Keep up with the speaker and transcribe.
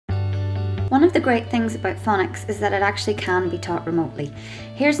One of the great things about phonics is that it actually can be taught remotely.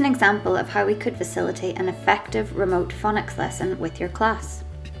 Here's an example of how we could facilitate an effective remote phonics lesson with your class.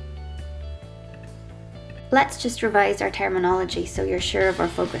 Let's just revise our terminology so you're sure of our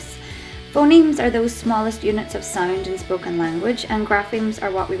focus. Phonemes are those smallest units of sound in spoken language, and graphemes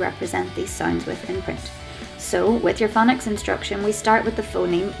are what we represent these sounds with in print. So, with your phonics instruction, we start with the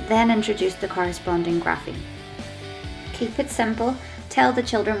phoneme, then introduce the corresponding grapheme. Keep it simple, tell the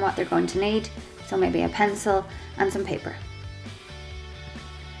children what they're going to need, so maybe a pencil and some paper.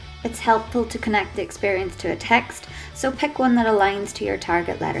 It's helpful to connect the experience to a text, so pick one that aligns to your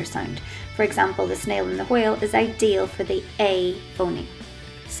target letter sound. For example, the snail and the whale is ideal for the A phoneme.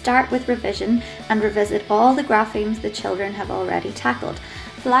 Start with revision and revisit all the graphemes the children have already tackled.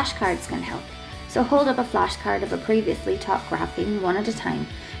 Flashcards can help. So hold up a flashcard of a previously taught grapheme one at a time.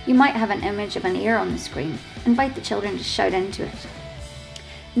 You might have an image of an ear on the screen. Invite the children to shout into it.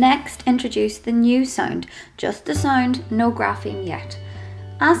 Next, introduce the new sound. Just the sound, no grapheme yet.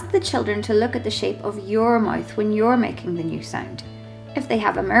 Ask the children to look at the shape of your mouth when you're making the new sound. If they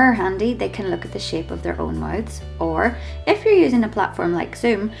have a mirror handy, they can look at the shape of their own mouths. Or, if you're using a platform like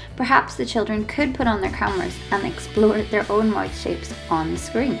Zoom, perhaps the children could put on their cameras and explore their own mouth shapes on the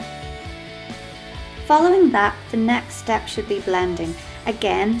screen. Following that, the next step should be blending.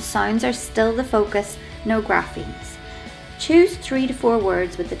 Again, sounds are still the focus, no graphemes. Choose 3 to 4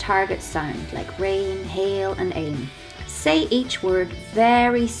 words with the target sound, like rain, hail, and aim. Say each word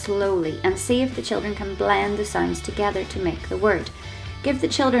very slowly and see if the children can blend the sounds together to make the word. Give the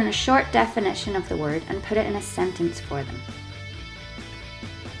children a short definition of the word and put it in a sentence for them.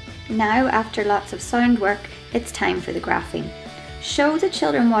 Now, after lots of sound work, it's time for the grapheme. Show the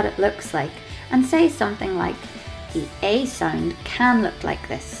children what it looks like and say something like, the A sound can look like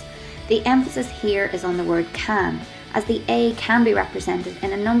this. The emphasis here is on the word can, as the A can be represented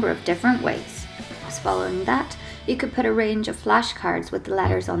in a number of different ways. Following that, you could put a range of flashcards with the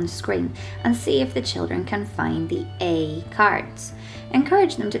letters on the screen and see if the children can find the A cards.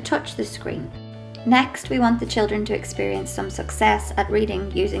 Encourage them to touch the screen. Next, we want the children to experience some success at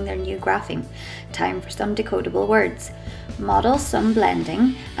reading using their new grapheme. Time for some decodable words. Model some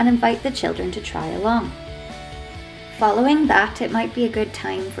blending and invite the children to try along. Following that, it might be a good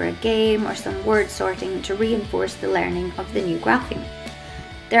time for a game or some word sorting to reinforce the learning of the new grapheme.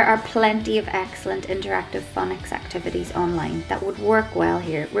 There are plenty of excellent interactive phonics activities online that would work well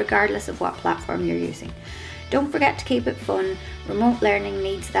here, regardless of what platform you're using. Don't forget to keep it fun. Remote learning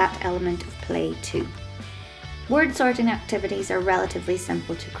needs that element of play too. Word sorting activities are relatively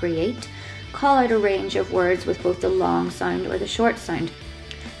simple to create. Call out a range of words with both the long sound or the short sound.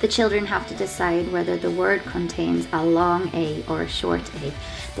 The children have to decide whether the word contains a long A or a short A.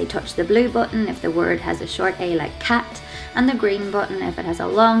 They touch the blue button if the word has a short A like cat, and the green button if it has a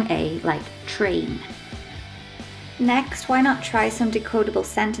long A like train. Next, why not try some decodable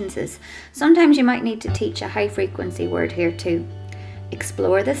sentences? Sometimes you might need to teach a high frequency word here too.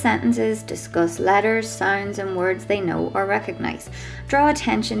 Explore the sentences, discuss letters, sounds and words they know or recognise. Draw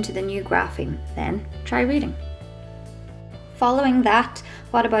attention to the new grapheme, then try reading. Following that,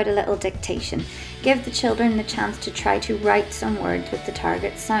 what about a little dictation? Give the children the chance to try to write some words with the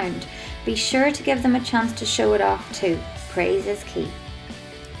target sound. Be sure to give them a chance to show it off too. Praise is key.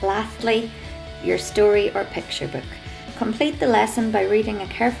 Lastly, your story or picture book. Complete the lesson by reading a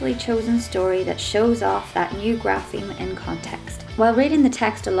carefully chosen story that shows off that new grapheme in context. While reading the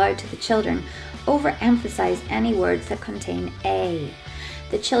text aloud to the children, overemphasize any words that contain A.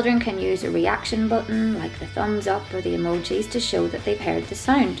 The children can use a reaction button like the thumbs up or the emojis to show that they've heard the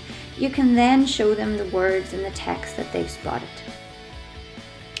sound. You can then show them the words in the text that they've spotted.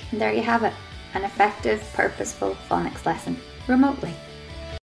 And there you have it, an effective, purposeful phonics lesson remotely.